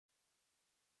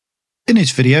In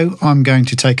this video, I'm going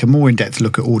to take a more in-depth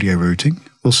look at audio routing.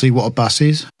 We'll see what a bus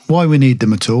is, why we need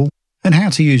them at all, and how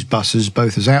to use buses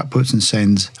both as outputs and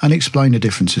sends, and explain the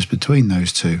differences between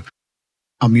those two.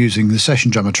 I'm using the Session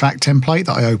Drummer track template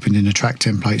that I opened in the track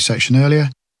template section earlier,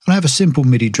 and I have a simple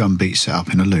MIDI drum beat set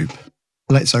up in a loop.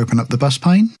 Let's open up the bus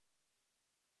pane.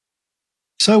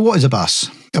 So what is a bus?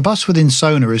 A bus within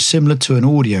Sonar is similar to an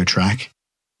audio track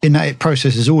in that it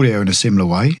processes audio in a similar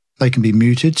way. They can be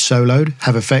muted, soloed,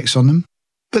 have effects on them,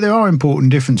 but there are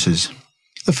important differences.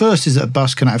 The first is that a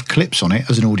bus can have clips on it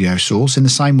as an audio source in the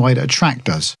same way that a track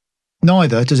does.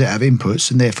 Neither does it have inputs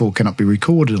and therefore cannot be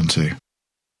recorded onto.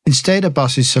 Instead, a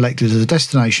bus is selected as a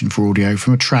destination for audio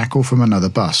from a track or from another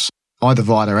bus, either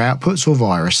via their outputs or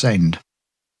via a send.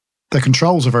 The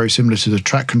controls are very similar to the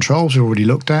track controls we already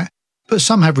looked at, but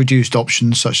some have reduced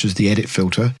options such as the edit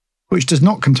filter, which does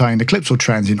not contain the clips or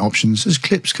transient options, as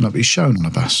clips cannot be shown on a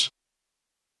bus.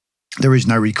 There is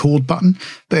no record button,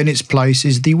 but in its place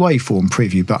is the waveform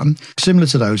preview button, similar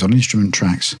to those on instrument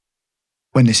tracks.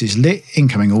 When this is lit,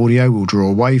 incoming audio will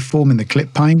draw a waveform in the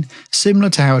clip pane, similar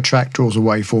to how a track draws a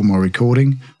waveform while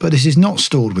recording, but this is not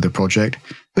stored with a project,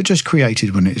 but just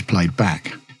created when it is played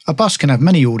back. A bus can have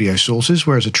many audio sources,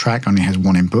 whereas a track only has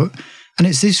one input, and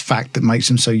it's this fact that makes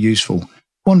them so useful.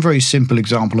 One very simple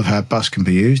example of how a bus can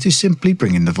be used is simply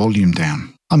bringing the volume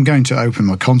down. I'm going to open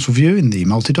my console view in the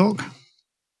multi-dock,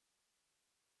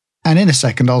 and in a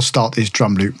second I'll start this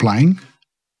drum loop playing.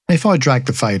 If I drag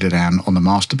the fader down on the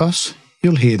master bus,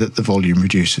 you'll hear that the volume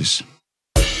reduces.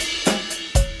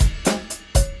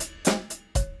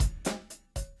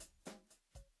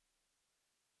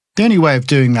 The only way of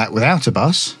doing that without a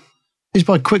bus is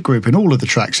by quick grouping all of the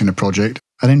tracks in a project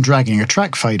and then dragging a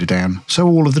track fader down so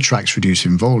all of the tracks reduce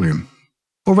in volume.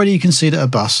 Already you can see that a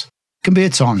bus can be a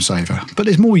time saver, but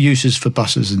there's more uses for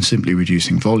buses than simply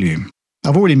reducing volume.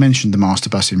 I've already mentioned the master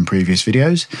bus in previous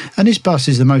videos, and this bus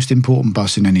is the most important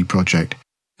bus in any project.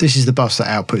 This is the bus that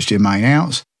outputs your main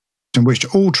outs, in which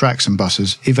all tracks and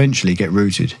buses eventually get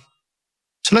routed.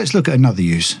 So let's look at another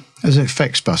use, as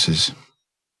effects buses.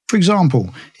 For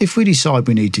example, if we decide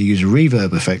we need to use a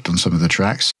reverb effect on some of the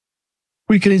tracks,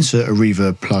 we can insert a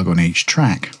reverb plug on each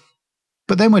track.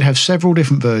 But then we'd have several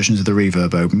different versions of the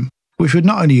reverb open, which would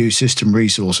not only use system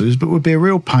resources, but would be a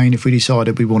real pain if we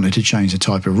decided we wanted to change the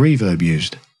type of reverb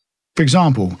used. For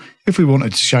example, if we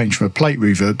wanted to change from a plate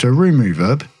reverb to a room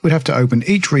reverb, we'd have to open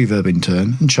each reverb in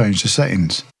turn and change the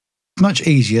settings. It's much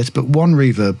easier to put one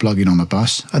reverb plugin on a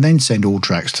bus and then send all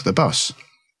tracks to the bus.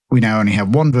 We now only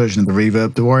have one version of the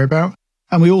reverb to worry about,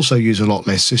 and we also use a lot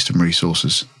less system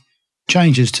resources.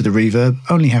 Changes to the reverb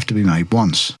only have to be made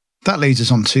once. That leads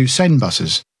us on to send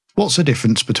buses. What's the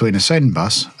difference between a send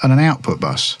bus and an output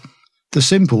bus? The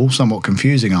simple, somewhat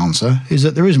confusing answer is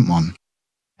that there isn't one.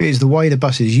 It is the way the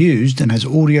bus is used and has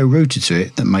audio routed to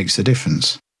it that makes the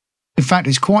difference. In fact,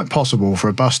 it's quite possible for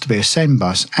a bus to be a send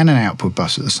bus and an output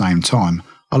bus at the same time,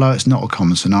 although it's not a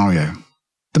common scenario.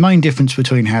 The main difference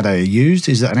between how they are used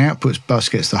is that an output bus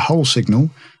gets the whole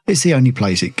signal. It's the only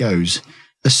place it goes.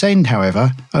 A send,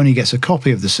 however, only gets a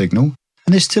copy of the signal,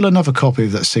 and there's still another copy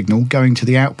of that signal going to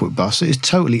the output bus that is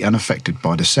totally unaffected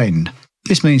by the send.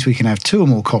 This means we can have two or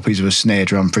more copies of a snare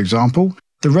drum, for example,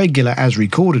 the regular as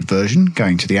recorded version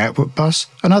going to the output bus,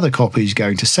 and other copies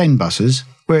going to send buses,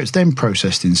 where it's then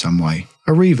processed in some way,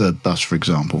 a reverb bus for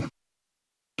example.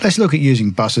 Let's look at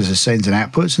using buses as sends and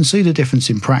outputs and see the difference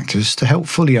in practice to help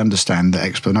fully understand the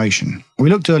explanation.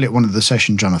 We looked earlier at one of the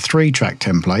Session Drummer 3 track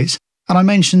templates, and I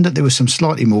mentioned that there was some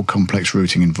slightly more complex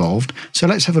routing involved, so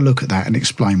let's have a look at that and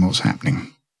explain what's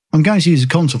happening. I'm going to use the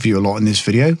console view a lot in this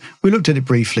video. We looked at it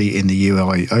briefly in the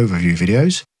UI overview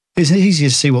videos. It's easier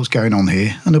to see what's going on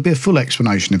here, and there'll be a full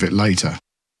explanation of it later.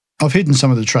 I've hidden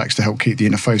some of the tracks to help keep the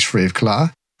interface free of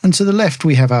clutter, and to the left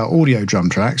we have our audio drum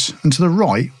tracks, and to the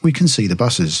right we can see the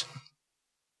buses.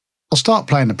 I'll start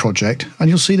playing the project, and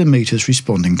you'll see the meters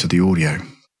responding to the audio.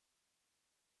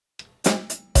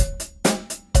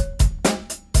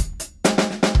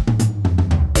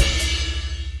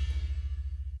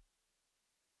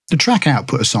 The track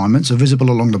output assignments are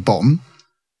visible along the bottom,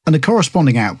 and the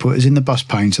corresponding output is in the bus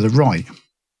pane to the right.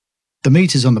 The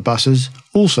meters on the buses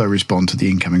also respond to the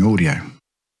incoming audio.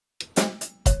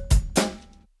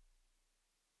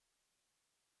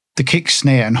 The kick,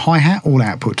 snare and hi-hat all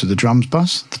output to the drums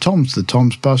bus, the toms to the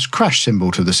toms bus, crash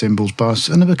cymbal to the cymbals bus,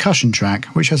 and the percussion track,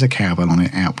 which has a cowbell on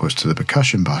it, outputs to the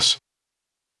percussion bus.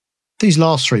 These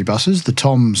last three buses, the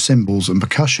toms, cymbals and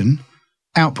percussion,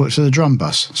 output to the drum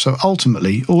bus, so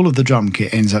ultimately all of the drum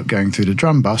kit ends up going through the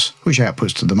drum bus, which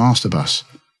outputs to the master bus.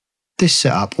 This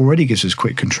setup already gives us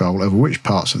quick control over which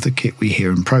parts of the kit we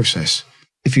hear and process.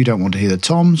 If you don't want to hear the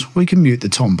toms, we can mute the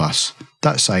tom bus.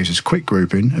 That saves us quick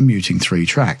grouping and muting 3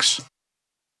 tracks.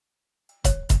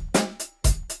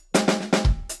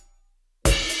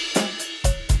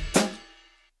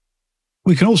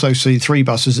 We can also see 3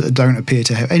 buses that don't appear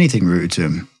to have anything routed to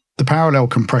them: the parallel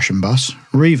compression bus,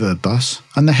 reverb bus,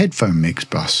 and the headphone mix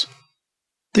bus.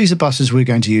 These are buses we're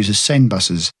going to use as send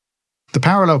buses. The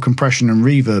parallel compression and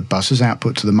reverb bus is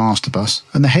output to the master bus,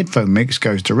 and the headphone mix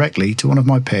goes directly to one of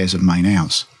my pairs of main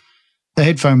outs. The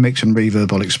headphone mix and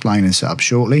reverb I'll explain and set up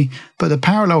shortly, but the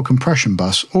parallel compression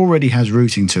bus already has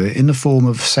routing to it in the form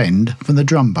of send from the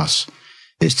drum bus.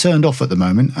 It's turned off at the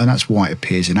moment, and that's why it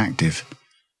appears inactive.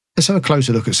 Let's have a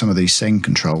closer look at some of these send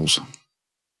controls.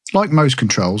 Like most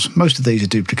controls, most of these are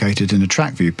duplicated in the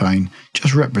track view pane,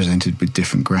 just represented with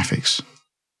different graphics.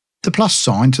 The plus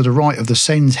sign to the right of the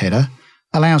sends header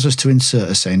allows us to insert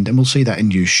a send, and we'll see that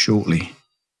in use shortly.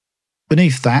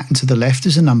 Beneath that and to the left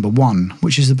is a number 1,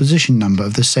 which is the position number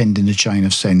of the send in the chain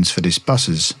of sends for this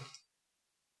buses.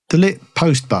 The lit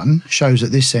post button shows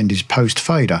that this send is post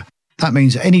fader. That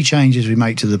means that any changes we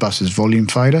make to the bus's volume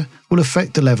fader will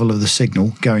affect the level of the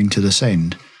signal going to the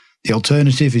send. The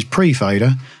alternative is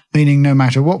pre-fader, meaning no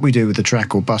matter what we do with the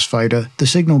track or bus fader, the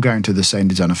signal going to the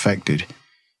send is unaffected.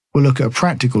 We'll look at a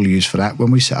practical use for that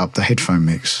when we set up the headphone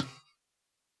mix.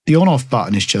 The on-off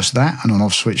button is just that, an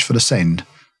on-off switch for the send.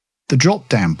 The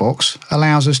drop-down box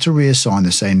allows us to reassign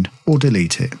the send or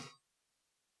delete it.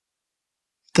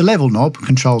 The level knob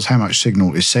controls how much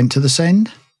signal is sent to the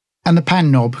send, and the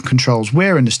pan knob controls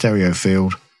where in the stereo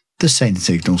field the send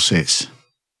signal sits.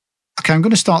 Okay, I'm going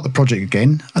to start the project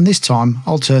again, and this time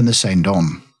I'll turn the send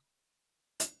on.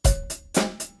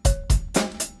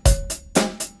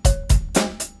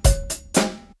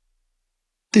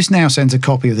 This now sends a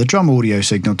copy of the drum audio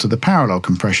signal to the parallel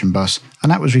compression bus, and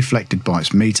that was reflected by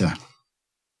its meter.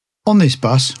 On this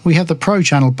bus, we have the Pro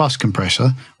Channel bus compressor,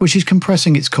 which is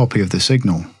compressing its copy of the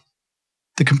signal.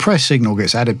 The compressed signal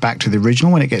gets added back to the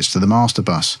original when it gets to the master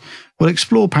bus. We'll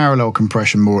explore parallel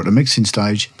compression more at the mixing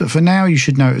stage, but for now you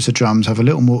should notice the drums have a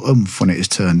little more oomph when it is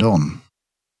turned on.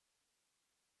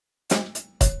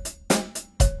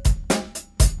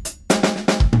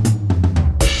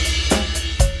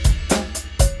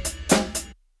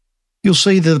 You'll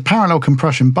see the parallel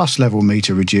compression bus level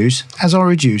meter reduce as I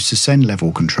reduce the send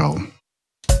level control.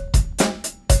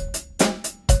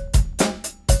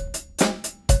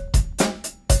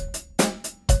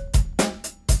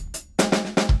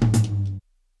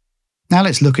 Now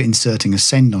let's look at inserting a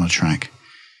send on a track.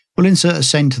 We'll insert a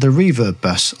send to the reverb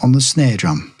bus on the snare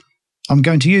drum. I'm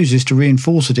going to use this to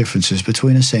reinforce the differences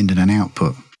between a send and an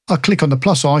output. I'll click on the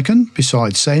plus icon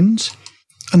beside sends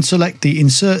and select the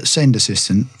Insert Send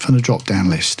Assistant from the drop-down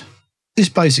list. This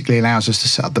basically allows us to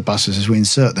set up the buses as we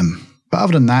insert them, but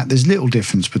other than that there's little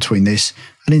difference between this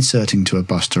and inserting to a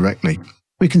bus directly.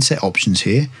 We can set options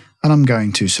here, and I'm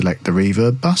going to select the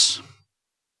reverb bus.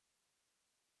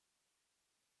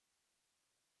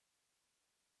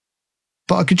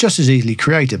 But I could just as easily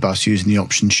create a bus using the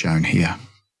options shown here.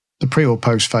 The pre or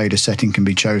post fader setting can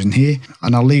be chosen here,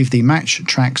 and I'll leave the match,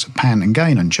 tracks, pan and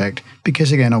gain unchecked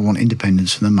because again I want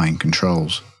independence from the main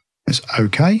controls. That's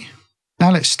OK.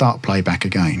 Now let's start playback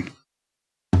again.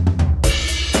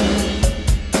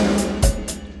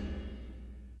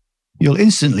 You'll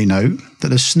instantly note that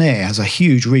the snare has a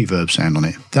huge reverb sound on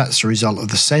it. That's the result of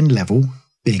the send level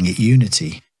being at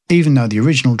unity. Even though the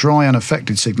original dry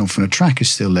unaffected signal from the track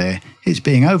is still there, it's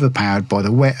being overpowered by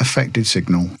the wet affected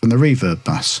signal from the reverb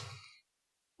bus.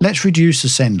 Let's reduce the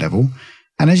send level,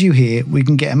 and as you hear, we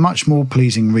can get a much more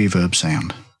pleasing reverb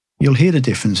sound. You'll hear the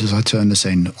difference as I turn the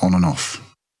send on and off.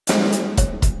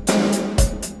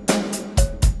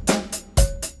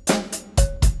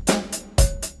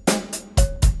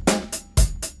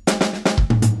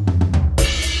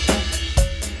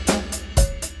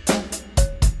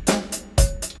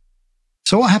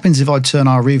 So what happens if I turn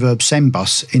our reverb send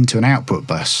bus into an output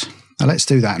bus? Now let's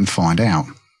do that and find out.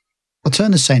 I'll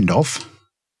turn the send off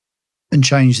and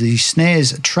change the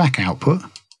snare's track output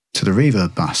to the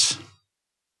reverb bus.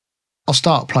 I'll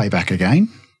start playback again.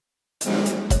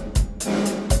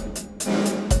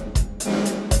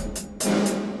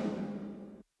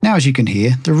 Now as you can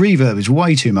hear, the reverb is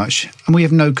way too much and we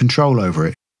have no control over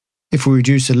it. If we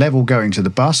reduce the level going to the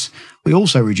bus, we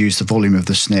also reduce the volume of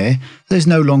the snare. There's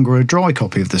no longer a dry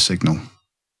copy of the signal.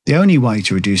 The only way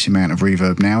to reduce the amount of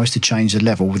reverb now is to change the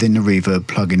level within the reverb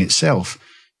plugin itself.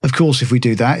 Of course, if we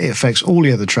do that, it affects all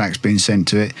the other tracks being sent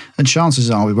to it, and chances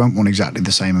are we won't want exactly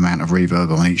the same amount of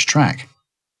reverb on each track.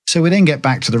 So we then get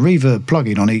back to the reverb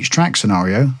plugin on each track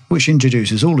scenario, which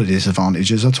introduces all the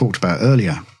disadvantages I talked about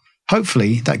earlier.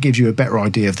 Hopefully that gives you a better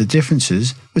idea of the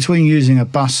differences between using a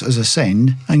bus as a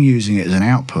send and using it as an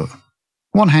output.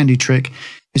 One handy trick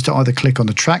is to either click on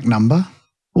the track number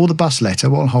or the bus letter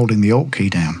while holding the Alt key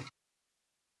down.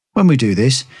 When we do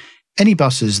this, any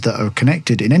buses that are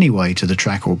connected in any way to the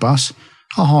track or bus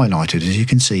are highlighted, as you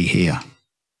can see here.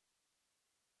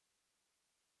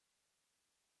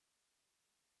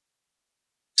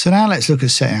 So now let's look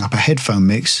at setting up a headphone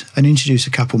mix and introduce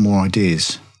a couple more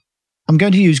ideas. I'm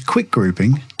going to use quick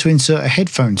grouping to insert a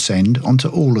headphone send onto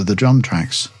all of the drum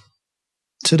tracks.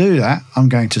 To do that, I'm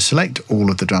going to select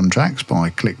all of the drum tracks by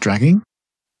click dragging.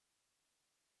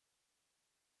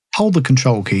 Hold the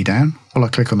Control key down while I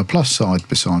click on the plus side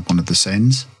beside one of the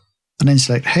sends, and then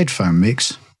select Headphone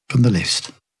Mix from the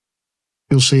list.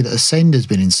 You'll see that a send has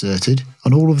been inserted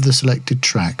on all of the selected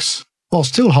tracks. While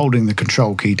still holding the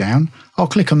Control key down, I'll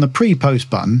click on the Pre-Post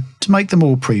button to make them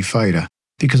all pre-fader,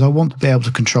 because I want to be able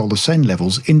to control the send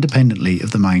levels independently of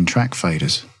the main track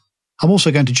faders. I'm also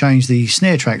going to change the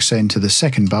snare track send to the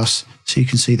second bus so you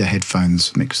can see the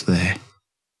headphones mix there.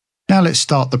 Now let's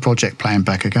start the project playing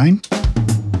back again.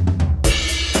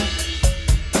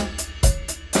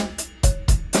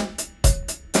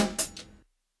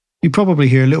 You probably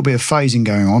hear a little bit of phasing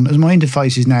going on as my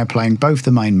interface is now playing both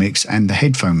the main mix and the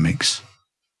headphone mix.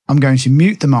 I'm going to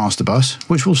mute the master bus,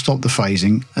 which will stop the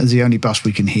phasing, as the only bus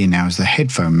we can hear now is the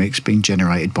headphone mix being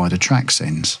generated by the track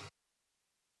sends.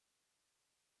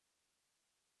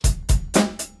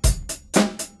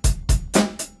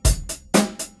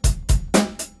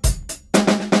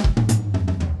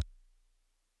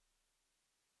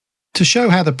 To show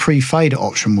how the pre-fader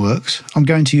option works, I'm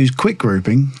going to use quick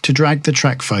grouping to drag the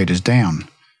track faders down.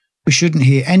 We shouldn't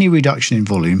hear any reduction in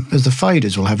volume, as the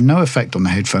faders will have no effect on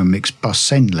the headphone mix bus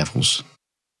send levels.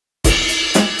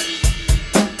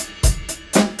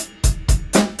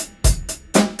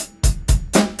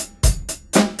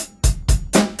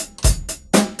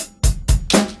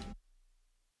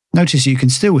 Notice you can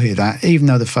still hear that even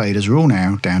though the faders are all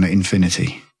now down at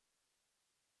infinity.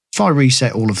 If I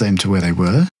reset all of them to where they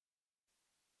were,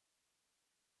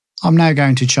 I'm now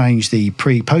going to change the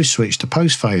pre-post switch to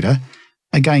post fader,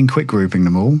 again quick grouping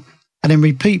them all, and then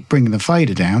repeat bringing the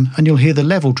fader down, and you'll hear the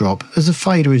level drop as the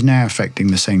fader is now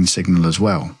affecting the send signal as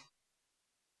well.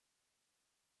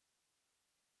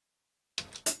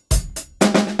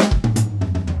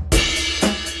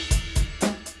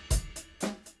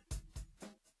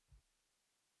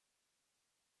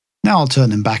 Now I'll turn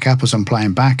them back up as I'm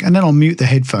playing back, and then I'll mute the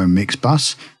headphone mix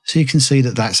bus so you can see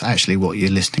that that's actually what you're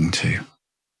listening to.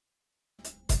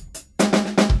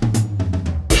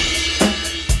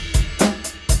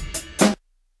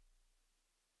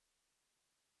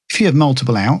 If you have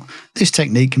multiple out, this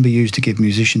technique can be used to give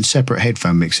musicians separate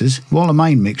headphone mixes while the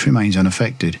main mix remains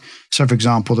unaffected. So for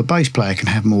example, the bass player can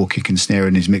have more kick and snare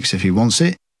in his mix if he wants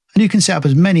it, and you can set up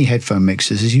as many headphone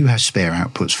mixes as you have spare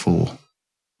outputs for.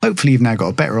 Hopefully you've now got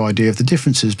a better idea of the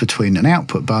differences between an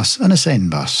output bus and a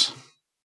send bus.